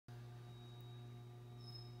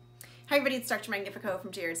Hi everybody, it's Dr. Magnifico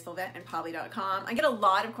from jaredsfullvet.com. I get a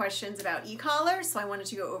lot of questions about e-collars, so I wanted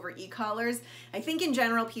to go over e-collars. I think in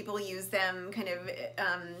general people use them kind of,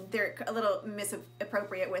 they're a little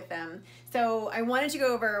misappropriate with them. So I wanted to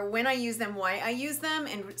go over when I use them, why I use them,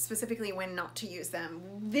 and specifically when not to use them.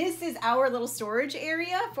 This is our little storage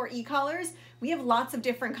area for e-collars. We have lots of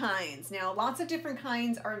different kinds. Now, lots of different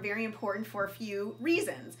kinds are very important for a few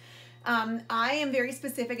reasons. I am very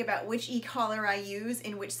specific about which e-collar I use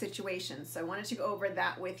in which situations, so I wanted to go over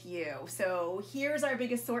that with you. So here's our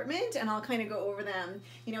big assortment, and I'll kind of go over them.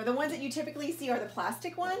 You know, the ones that you typically see are the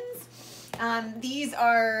plastic ones. These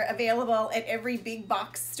are available at every big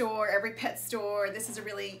box store, every pet store. This is a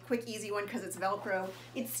really quick, easy one because it's Velcro.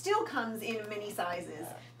 It still comes in many sizes.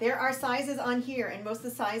 There are sizes on here, and most of the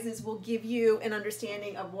sizes will give you an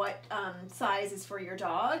understanding of what size is for your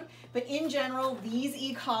dog. But in general, these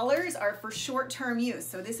e-collars are for short-term use.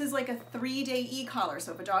 So this is like a 3-day e-collar.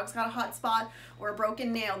 So if a dog's got a hot spot or a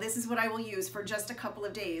broken nail, this is what I will use for just a couple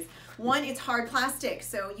of days. One, it's hard plastic.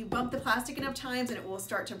 So you bump the plastic enough times and it will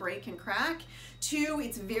start to break and crack. Two,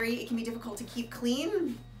 it can be difficult to keep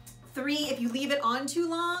clean. 3, if you leave it on too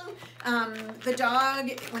long, the dog,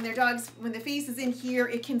 when the face is in here,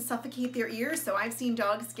 it can suffocate their ears. So I've seen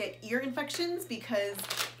dogs get ear infections because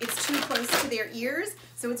it's too close to their ears.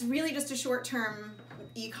 So it's really just a short-term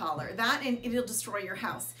e-collar. That, and it'll destroy your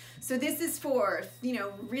house. So this is for, you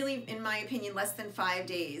know, really, in my opinion, less than 5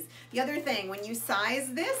 days. The other thing, when you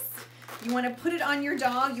size this, you want to put it on your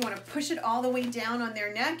dog, you want to push it all the way down on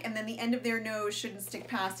their neck, and then the end of their nose shouldn't stick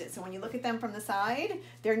past it. So when you look at them from the side,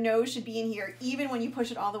 their nose should be in here, even when you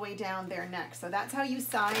push it all the way down their neck. So that's how you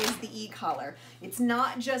size the e-collar. It's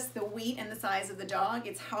not just the weight and the size of the dog,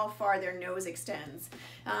 it's how far their nose extends.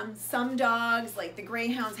 Some dogs, like the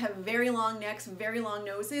greyhounds, have very long necks, very long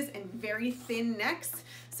noses, and very thin necks.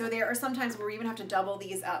 So there are some times where we even have to double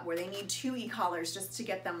these up, where they need 2 e-collars just to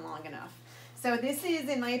get them long enough. So this is,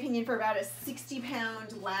 in my opinion, for about a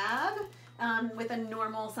 60-pound lab with a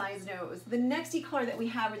normal size nose. The next e-collar that we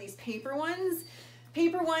have are these paper ones.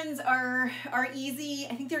 Paper ones are easy.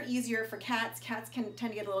 I think they're easier for cats. Cats can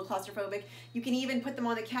tend to get a little claustrophobic. You can even put them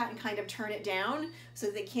on the cat and kind of turn it down so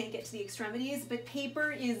that they can't get to the extremities. But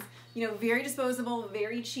paper is, you know, very disposable,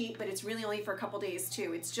 very cheap, but it's really only for a couple days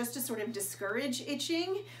too. It's just to sort of discourage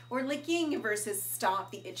itching or licking versus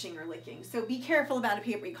stop the itching or licking. So be careful about a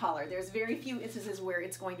paper e-collar. There's very few instances where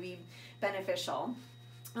it's going to be beneficial.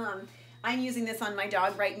 I'm using this on my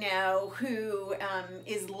dog right now who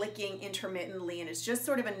is licking intermittently, and it's just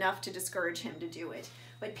sort of enough to discourage him to do it.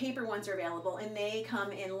 But paper ones are available, and they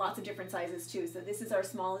come in lots of different sizes too. So this is our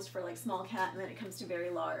smallest for like small cat, and then it comes to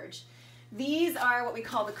very large. These are what we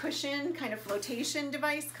call the cushion, kind of flotation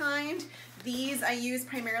device kind. These I use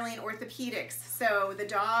primarily in orthopedics. So the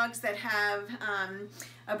dogs that have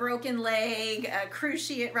a broken leg, a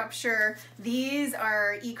cruciate rupture, these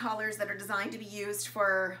are e-collars that are designed to be used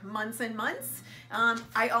for months and months.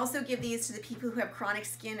 I also give these to the people who have chronic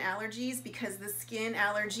skin allergies, because the skin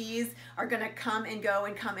allergies are gonna come and go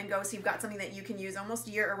and come and go. So you've got something that you can use almost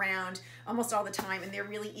year around, almost all the time, and they're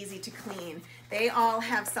really easy to clean. They all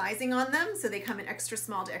have sizing on them, so they come in extra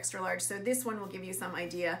small to extra large. So this one will give you some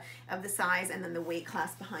idea of the size and then the weight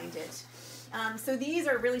class behind it. So these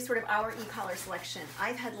are really sort of our e-collar selection.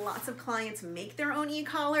 I've had lots of clients make their own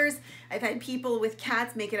e-collars. I've had people with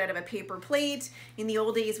cats make it out of a paper plate. In the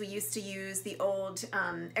old days, we used to use the old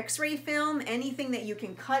x-ray film. Anything that you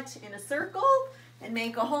can cut in a circle and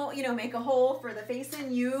make a hole, you know, make a hole for the face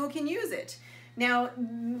in, you can use it. Now,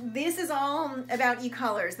 this is all about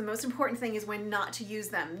e-collars. The most important thing is when not to use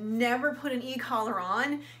them. Never put an e-collar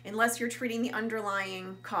on unless you're treating the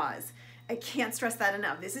underlying cause. I can't stress that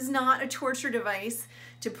enough. This is not a torture device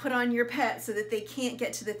to put on your pet so that they can't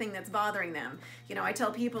get to the thing that's bothering them. You know, I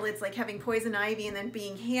tell people it's like having poison ivy and then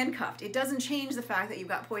being handcuffed. It doesn't change the fact that you've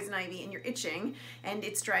got poison ivy and you're itching and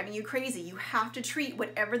it's driving you crazy. You have to treat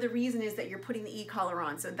whatever the reason is that you're putting the e-collar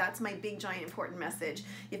on. So that's my big, giant, important message.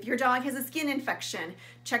 If your dog has a skin infection,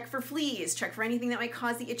 check for fleas, check for anything that might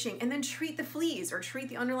cause the itching, and then treat the fleas or treat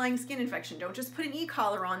the underlying skin infection. Don't just put an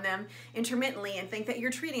e-collar on them intermittently and think that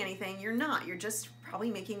you're treating anything. You're not. You're just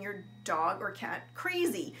probably making your dog or cat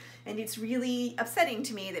crazy. And it's really upsetting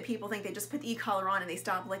to me that people think they just put the e-collar on and they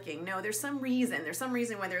stop licking. No, there's some reason. There's some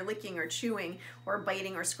reason why they're licking or chewing or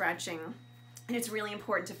biting or scratching. And it's really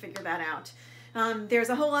important to figure that out. There's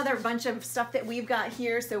a whole other bunch of stuff that we've got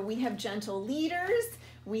here. So we have gentle leaders.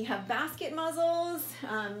 We have basket muzzles.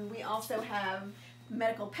 We also have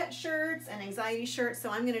medical pet shirts and anxiety shirts. So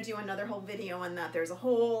I'm going to do another whole video on that. There's a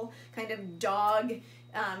whole kind of dog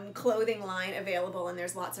clothing line available, and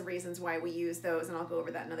there's lots of reasons why we use those, and I'll go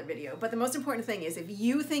over that in another video. But the most important thing is if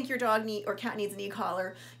you think your dog or cat needs an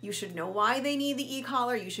e-collar, you should know why they need the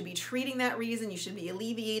e-collar. You should be treating that reason. You should be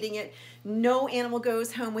alleviating it. No animal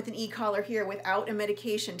goes home with an e-collar here without a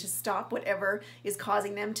medication to stop whatever is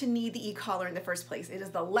causing them to need the e-collar in the first place. It is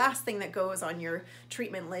the last thing that goes on your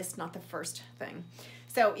treatment list, not the first thing.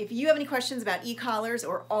 So if you have any questions about e-collars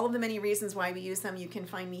or all of the many reasons why we use them, you can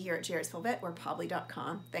find me here at Jarrettsville Vet or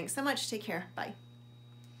Pabli.com. Thanks so much. Take care. Bye.